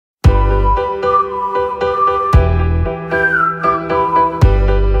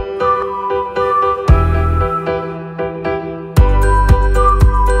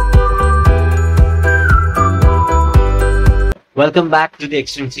Welcome back to the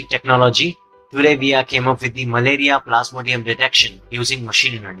Extrinsic Technology. Today we came up with the malaria plasmodium detection using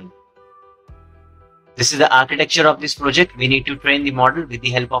machine learning. This is the architecture of this project. We need to train the model with the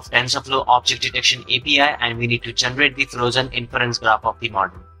help of TensorFlow Object Detection API, and we need to generate the frozen inference graph of the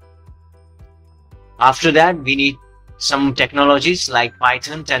model. After that, we need some technologies like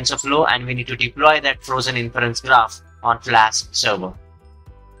Python, TensorFlow, and we need to deploy that frozen inference graph on Flash server.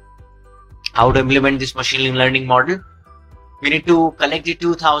 How to implement this machine learning model? We need to collect the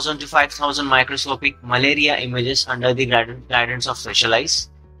 2000 to 5000 microscopic malaria images under the guidance of Specialize.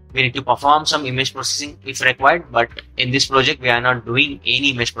 We need to perform some image processing if required, but in this project we are not doing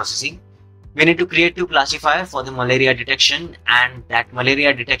any image processing. We need to create two classifiers for the malaria detection, and that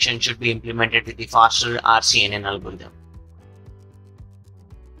malaria detection should be implemented with the faster RCNN algorithm.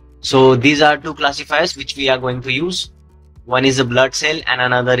 So these are two classifiers which we are going to use. One is a blood cell and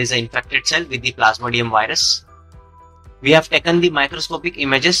another is an infected cell with the plasmodium virus. We have taken the microscopic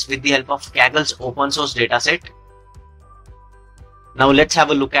images with the help of Kaggle's open source dataset. Now let's have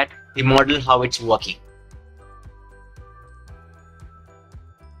a look at the model, how it's working.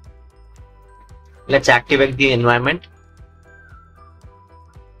 Let's activate the environment.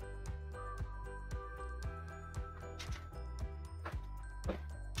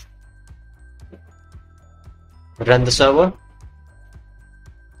 Run the server.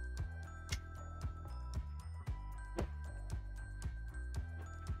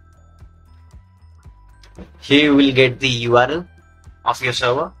 Here you will get the URL of your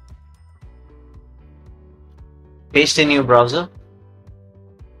server. Paste in your browser,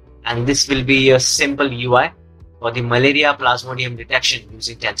 and this will be a simple UI for the malaria plasmodium detection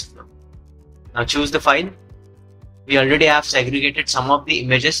using TensorFlow. Now choose the file. We already have segregated some of the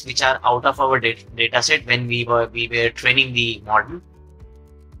images which are out of our dataset when we were training the model.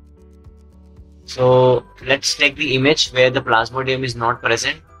 So let's take the image where the plasmodium is not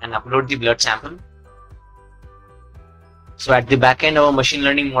present and upload the blood sample. So at the back end, our machine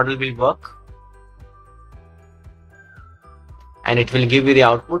learning model will work and it will give you the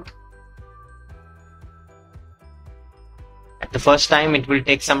output. At the first time, it will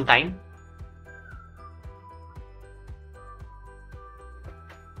take some time.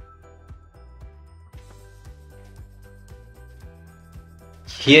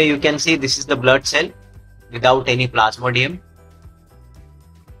 Here you can see this is the blood cell without any plasmodium.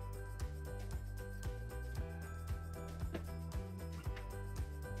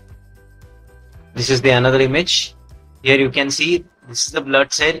 This is the another image. Here you can see this is the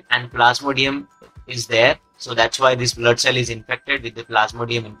blood cell and plasmodium is there. So that's why this blood cell is infected with the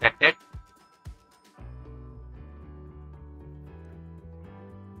plasmodium infected.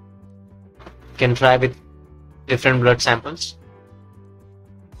 You can try with different blood samples.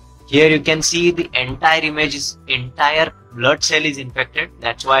 Here you can see the entire image is entire blood cell is infected.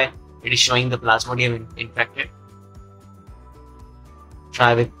 That's why it is showing the plasmodium infected.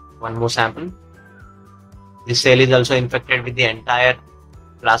 Try with one more sample. This cell is also infected with the entire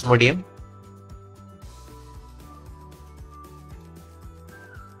plasmodium.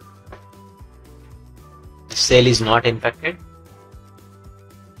 This cell is not infected.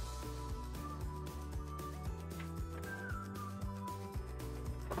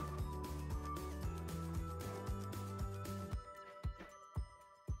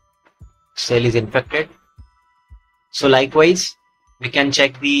 Cell is infected. So likewise, we can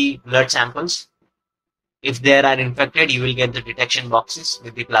check the blood samples. If they are infected, you will get the detection boxes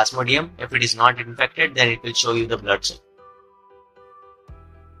with the plasmodium. If it is not infected, then it will show you the blood cell.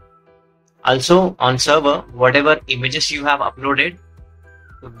 Also on server, whatever images you have uploaded,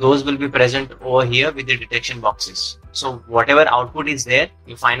 those will be present over here with the detection boxes. So whatever output is there,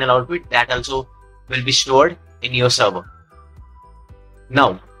 your final output, that also will be stored in your server.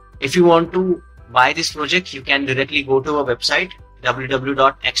 Now, if you want to buy this project, you can directly go to our website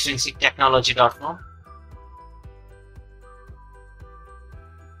www.extrinsictechnology.com.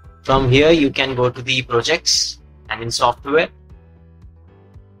 From here, you can go to the projects and in software,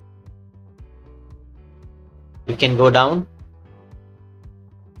 you can go down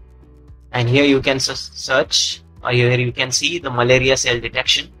and here you can search, or here you can see the malaria cell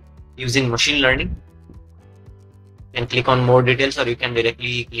detection using machine learning. You can click on more details or you can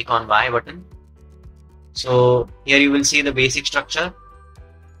directly click on buy button. So here you will see the basic structure,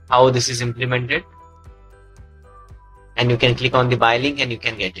 how this is implemented. And you can click on the buy link and you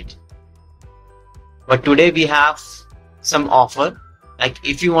can get it. But today we have some offer. Like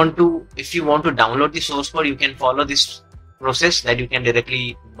if you want to download the source code, you can follow this process that you can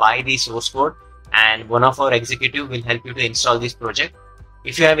directly buy the source code and one of our executive will help you to install this project.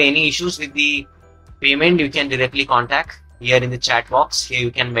 If you have any issues with the payment, you can directly contact here in the chat box. Here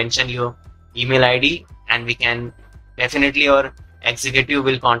you can mention your email ID, and we can definitely, your executive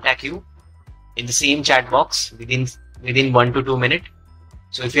will contact you in the same chat box within 1 to 2 minutes.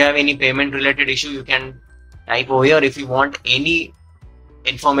 So if you have any payment related issue, you can type over here. If you want any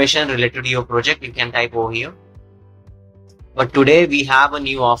information related to your project, you can type over here. But today we have a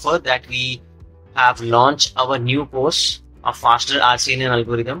new offer that we have launched our new course of faster RCNN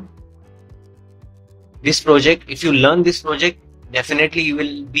algorithm. This project, if you learn this project, definitely you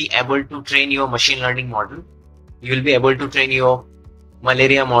will be able to train your machine learning model. You will be able to train your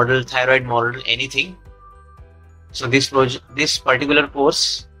malaria model, thyroid model, anything. So this particular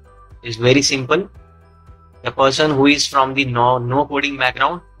course is very simple. The person who is from the no coding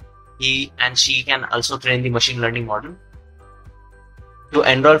background, he and she can also train the machine learning model. To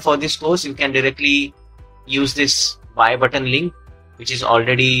enroll for this course, you can directly use this buy button link, which is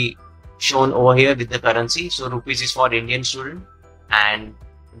already shown over here with the currency. So rupees is for Indian student and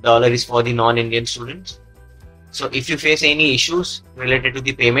dollar is for the non-Indian students. So if you face any issues related to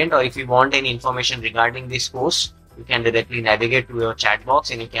the payment, or if you want any information regarding this course, you can directly navigate to your chat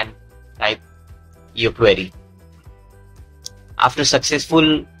box and you can type your query. After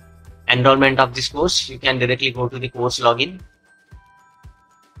successful enrollment of this course, you can directly go to the course login.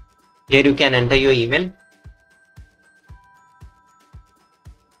 Here you can enter your email.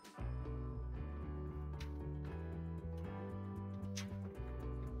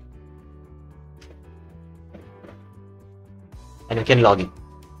 And you can log in.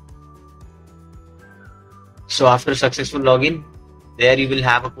 So after successful login, there you will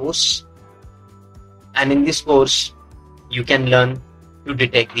have a course, and in this course you can learn to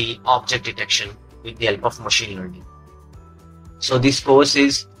detect the object detection with the help of machine learning. So this course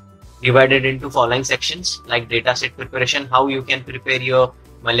is divided into following sections, like dataset preparation, how you can prepare your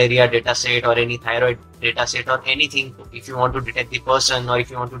malaria dataset or any thyroid dataset or anything if you want to detect the person or if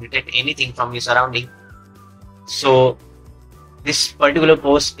you want to detect anything from your surrounding. So this particular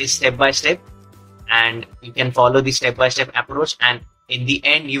course is step by step, and you can follow the step-by-step approach, and in the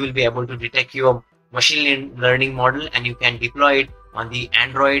end you will be able to detect your machine learning model, and you can deploy it on the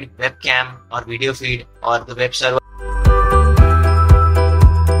Android webcam or video feed or the web server.